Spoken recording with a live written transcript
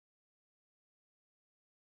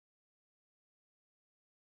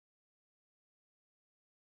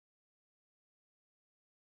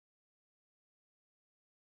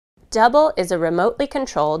Double is a remotely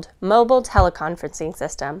controlled mobile teleconferencing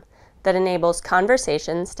system that enables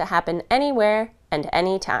conversations to happen anywhere and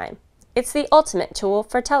anytime. It's the ultimate tool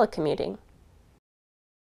for telecommuting.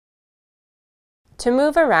 To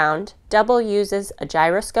move around, Double uses a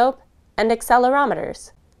gyroscope and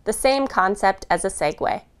accelerometers, the same concept as a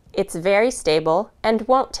Segway. It's very stable and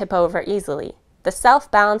won't tip over easily. The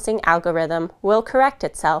self-balancing algorithm will correct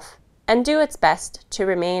itself and do its best to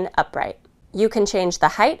remain upright. You can change the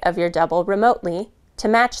height of your Double remotely to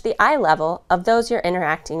match the eye level of those you're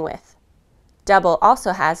interacting with. Double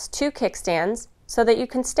also has 2 kickstands so that you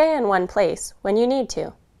can stay in one place when you need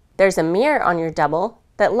to. There's a mirror on your Double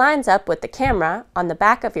that lines up with the camera on the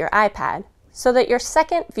back of your iPad so that your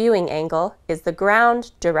second viewing angle is the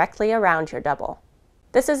ground directly around your Double.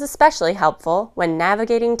 This is especially helpful when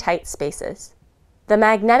navigating tight spaces. The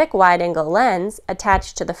magnetic wide-angle lens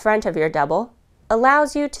attached to the front of your Double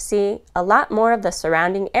allows you to see a lot more of the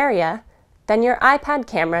surrounding area than your iPad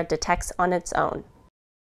camera detects on its own.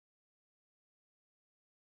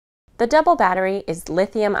 The Double battery is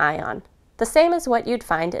lithium-ion, the same as what you'd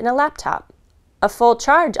find in a laptop. A full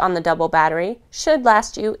charge on the Double battery should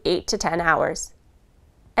last you 8 to 10 hours,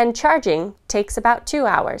 and charging takes about 2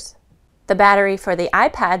 hours. The battery for the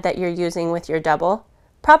iPad that you're using with your Double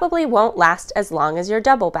probably won't last as long as your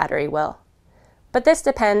Double battery will. But this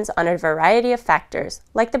depends on a variety of factors,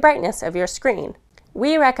 like the brightness of your screen.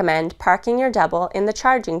 We recommend parking your Double in the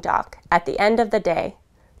charging dock at the end of the day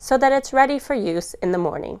so that it's ready for use in the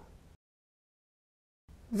morning.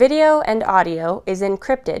 Video and audio is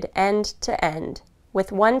encrypted end-to-end with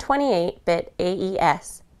 128-bit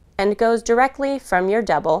AES and goes directly from your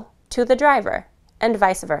Double to the driver, and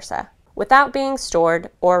vice versa, without being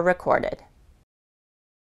stored or recorded.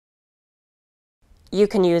 You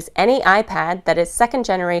can use any iPad that is 2nd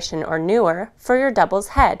generation or newer for your Double's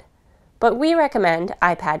head, but we recommend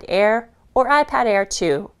iPad Air or iPad Air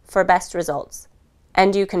 2 for best results.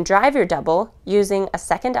 And you can drive your Double using a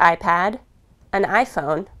second iPad, an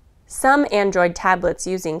iPhone, some Android tablets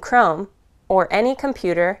using Chrome, or any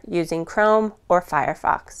computer using Chrome or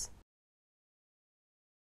Firefox.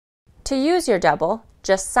 To use your Double,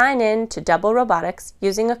 just sign in to Double Robotics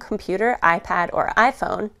using a computer, iPad, or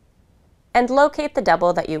iPhone, and locate the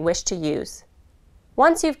Double that you wish to use.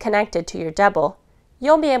 Once you've connected to your Double,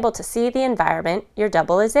 you'll be able to see the environment your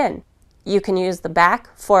Double is in. You can use the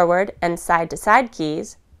back, forward, and side-to-side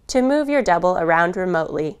keys to move your Double around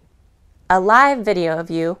remotely. A live video of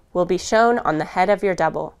you will be shown on the head of your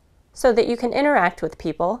Double, so that you can interact with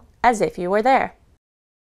people as if you were there.